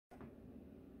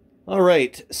All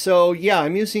right, so yeah,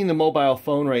 I'm using the mobile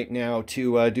phone right now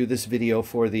to do this video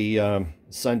for the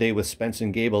Sunday with Spence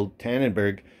and Gabel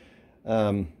Tannenburg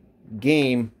um,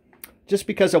 game, just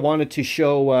because I wanted to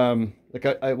show,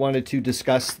 I wanted to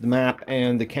discuss the map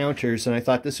and the counters, and I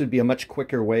thought this would be a much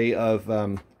quicker way of,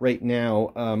 right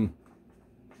now,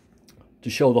 to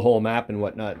show the whole map and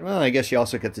whatnot. Well, I guess you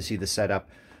also get to see the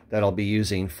setup that I'll be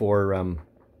using for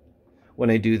when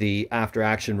I do the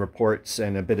after-action reports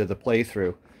and a bit of the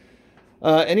playthrough.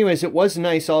 Anyways, it was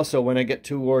nice also when I get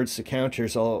towards the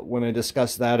counters, when I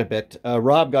discuss that a bit.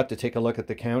 Rob got to take a look at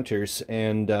the counters,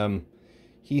 and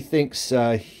he thinks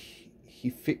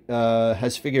he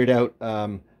has figured out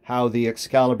how the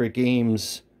Excalibur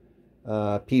Games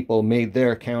people made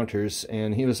their counters,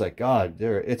 and he was like, God,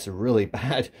 it's really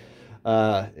bad.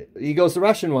 He goes, the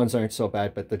Russian ones aren't so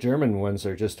bad, but the German ones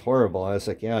are just horrible. I was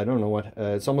like, yeah, I don't know what,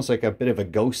 it's almost like a bit of a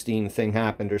ghosting thing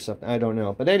happened or something. I don't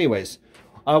know. But anyways,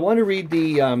 I want to read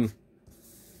the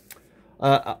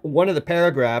one of the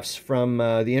paragraphs from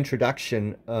the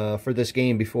introduction for this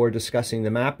game before discussing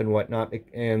the map and whatnot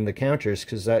and the counters,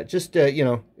 because just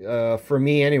for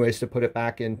me anyways, to put it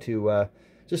back into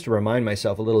just to remind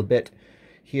myself a little bit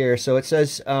here. So it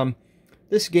says,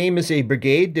 this game is a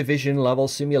brigade division level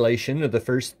simulation of the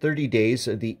first 30 days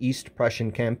of the East Prussian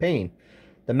campaign.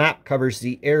 The map covers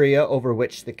the area over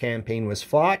which the campaign was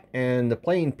fought, and the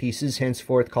playing pieces,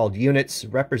 henceforth called units,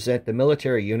 represent the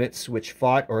military units which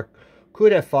fought or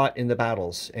could have fought in the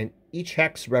battles, and each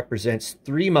hex represents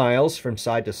 3 miles from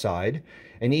side to side,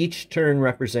 and each turn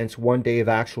represents 1 day of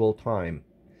actual time.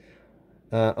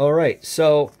 All right,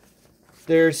 so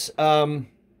there's 35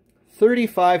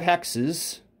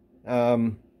 hexes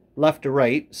left to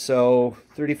right, so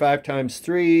 35 times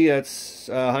 3, that's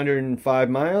 105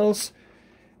 miles.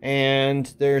 And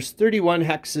there's 31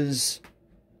 hexes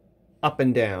up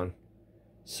and down,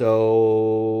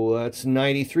 so that's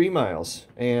 93 miles.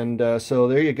 And so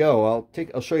there you go.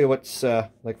 I'll show you what's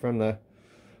like from the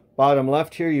bottom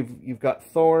left here. You've got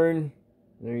Thorn.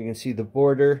 There you can see the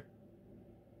border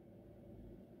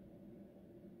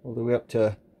all the way up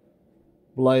to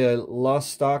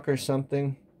Lostock or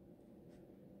something,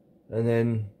 and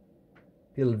then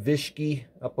Pilvishki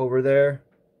up over there.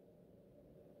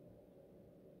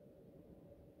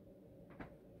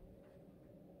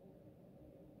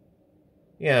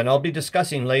 Yeah, and I'll be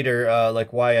discussing later,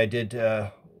 like why I did,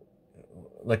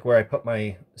 like where I put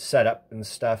my setup and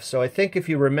stuff. So I think if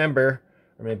you remember,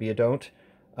 or maybe you don't,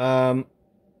 the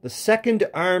Second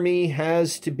Army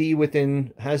has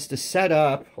to set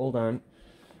up, hold on,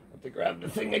 I have to grab the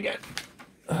thing again.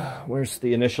 Where's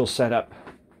the initial setup?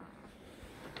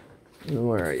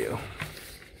 Where are you?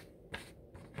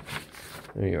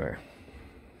 There you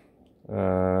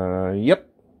are. Yep.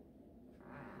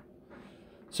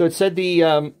 So it said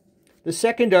the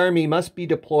Second Army must be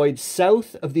deployed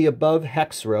south of the above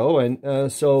hex row, and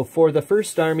so for the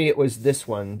First Army it was this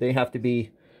one. They have to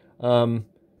be,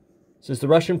 says the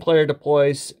Russian player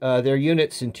deploys their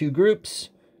units in 2 groups.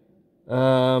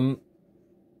 The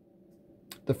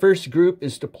first group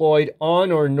is deployed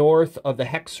on or north of the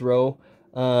hex row,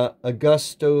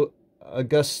 Augustovo,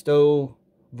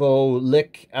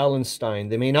 Lick, Allenstein.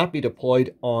 They may not be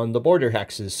deployed on the border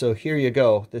hexes. So here you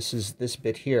go. This is this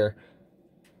bit here.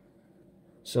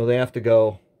 So they have to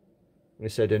go, like I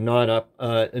said, not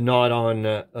on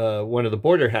one of the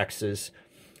border hexes.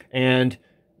 And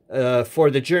for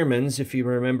the Germans, if you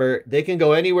remember, they can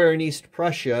go anywhere in East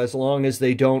Prussia as long as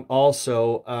they don't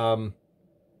also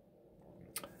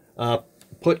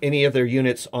put any of their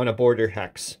units on a border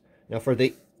hex. Now for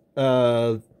the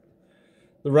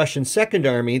Russian Second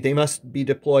Army, they must be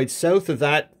deployed south of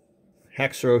that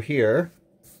hex row here,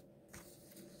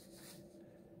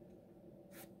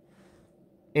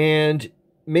 and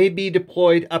may be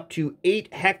deployed up to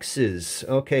 8 hexes.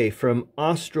 Okay, from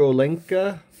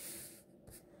Ostrolenka,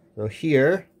 so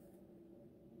here,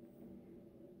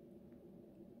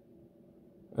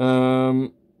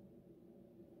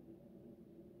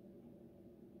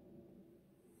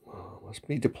 must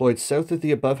be deployed south of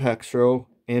the above hex row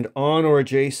and on or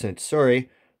adjacent. Sorry,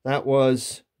 that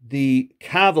was the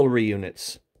cavalry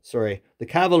units. Sorry, the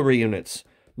cavalry units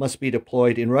must be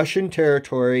deployed in Russian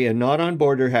territory and not on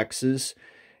border hexes,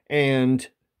 and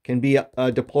can be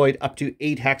deployed up to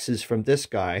 8 hexes from this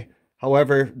guy.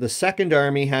 However, the Second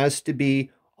Army has to be,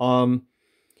 it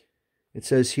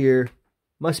says here,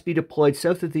 must be deployed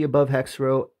south of the above hex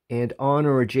row and on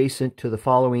or adjacent to the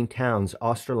following towns: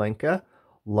 Ostrolenka,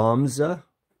 Lomza,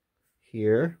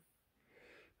 here,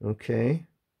 okay,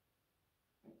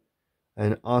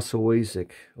 and Ossowiec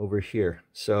over here.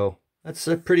 So that's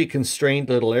a pretty constrained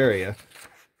little area.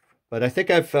 But I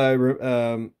think I've,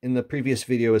 in the previous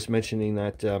video, was mentioning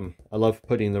that I love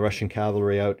putting the Russian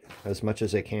cavalry out as much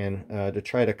as I can to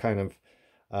try to kind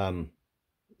of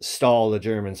stall the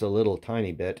Germans a little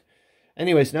tiny bit.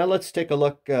 Anyways, now let's take a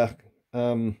look at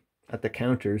the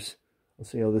counters.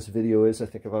 Let's see how this video is. I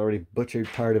think I've already butchered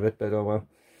part of it, but oh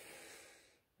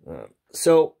well.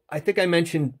 So I think I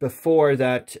mentioned before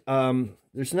that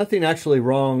there's nothing actually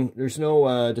wrong. There's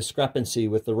no discrepancy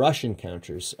with the Russian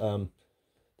counters.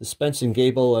 The Spence and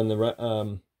Gabel and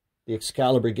the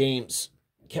Excalibur Games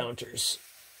counters,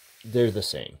 they're the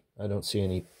same. I don't see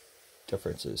any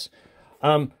differences.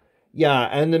 Yeah,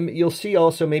 and then you'll see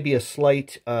also maybe a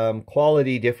slight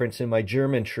quality difference in my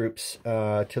German troops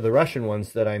to the Russian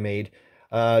ones that I made,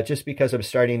 just because I'm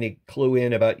starting to clue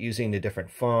in about using the different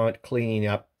font, cleaning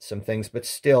up some things, but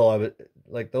still,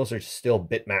 like, those are still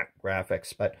bitmap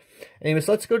graphics. But anyways,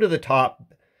 let's go to the top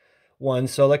one.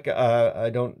 So like, I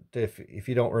don't, if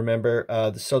you don't remember,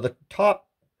 so the top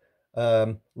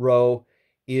row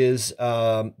is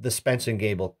the Spence and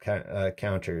Gabel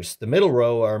counters. The middle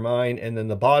row are mine, and then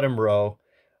the bottom row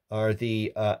are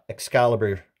the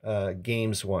Excalibur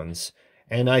Games ones.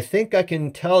 And I think I can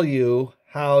tell you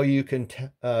how you can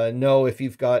know if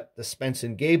you've got the Spence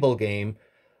and Gabel game,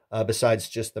 besides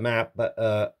just the map,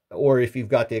 but or if you've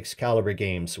got the Excalibur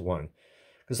Games one.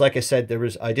 Because like I said,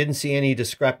 I didn't see any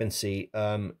discrepancy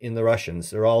in the Russians.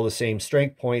 They're all the same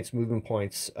strength points, movement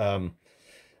points,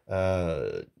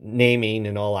 naming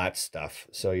and all that stuff.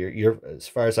 So you're as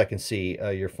far as I can see,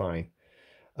 you're fine.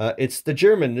 It's the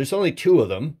German. There's only 2 of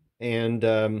them, and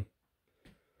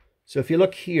so if you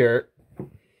look here,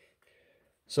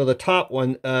 so the top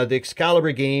one, the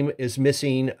Excalibur game is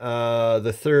missing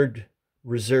the 3rd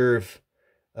Reserve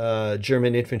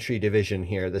German Infantry Division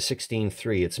here, the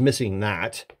 16-3. It's missing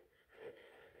that.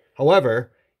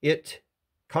 However, it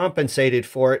compensated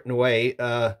for it in a way.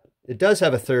 It does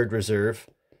have a 3rd Reserve,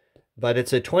 but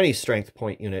it's a 20 strength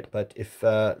point unit. But if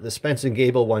the Spence and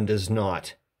Gabel one does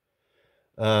not,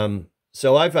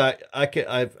 so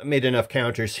I've made enough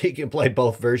counters so you can play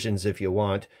both versions if you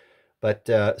want. But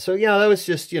so yeah, that was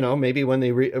just, you know, maybe when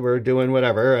they were doing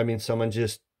whatever. I mean, someone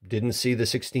just didn't see the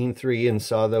 16-3 and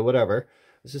saw the whatever.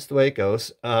 It's just the way it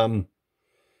goes. And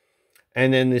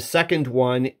then the second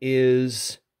one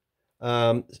is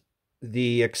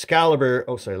the Excalibur.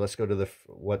 Oh, sorry. Let's go to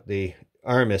what they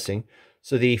are missing.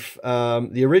 So the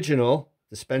original,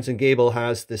 the Spence and Gabel,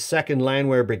 has the 2nd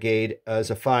Landwehr Brigade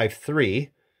as a 5-3.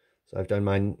 So I've done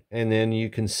mine, and then you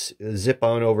can zip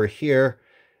on over here,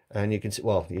 and you can see,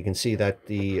 well, you can see that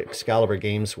the Excalibur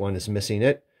Games one is missing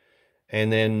it,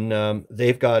 and then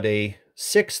they've got a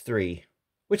 6-3,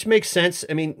 which makes sense.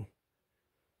 I mean,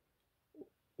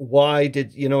 why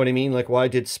did, you know what I mean? Like, why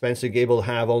did Spence and Gabel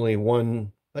have only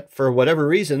one? But for whatever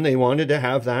reason, they wanted to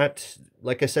have that.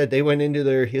 Like I said, they went into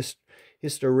their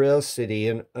historicity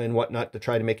and whatnot to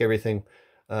try to make everything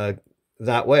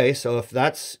that way. So if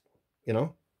that's, you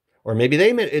know, or maybe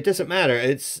it doesn't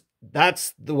matter.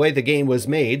 That's the way the game was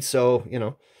made. So, you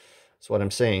know, that's what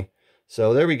I'm saying.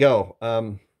 So there we go.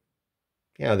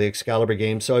 Yeah, the Excalibur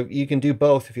game. So you can do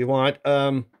both if you want.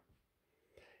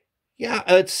 Yeah,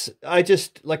 I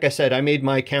just, like I said, I made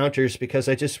my counters because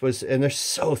I just was, and they're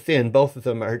so thin. Both of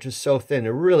them are just so thin.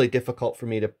 They're really difficult for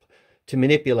me to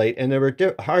manipulate, and they were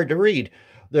hard to read.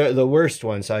 The worst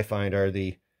ones I find are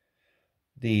the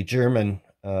German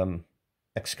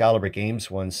Excalibur Games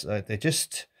ones. They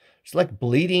just, it's like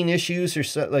bleeding issues or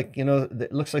so, like, you know,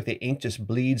 it looks like the ink just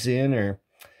bleeds in, and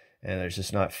it's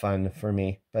just not fun for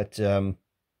me. But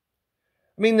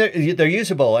I mean, they're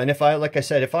usable, and if I, like I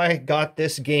said, if I got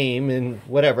this game and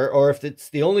whatever, or if it's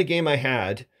the only game I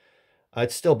had,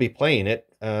 I'd still be playing it.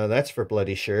 That's for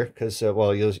bloody sure, because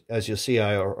well, as you'll see,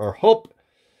 or hope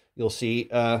you'll see,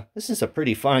 this is a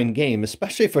pretty fine game,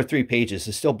 especially for 3 pages.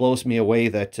 It still blows me away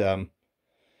that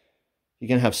you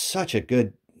can have such a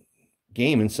good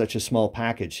game in such a small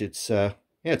package. It's yeah,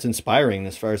 it's inspiring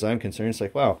as far as I'm concerned. It's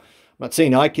like, wow, I'm not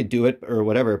saying I could do it or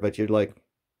whatever, but you're like,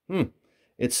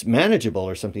 it's manageable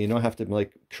or something. You don't have to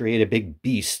like create a big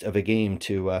beast of a game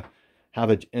to have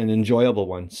an enjoyable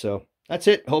one. So that's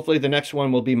it. Hopefully the next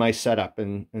one will be my setup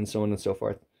and so on and so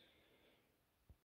forth.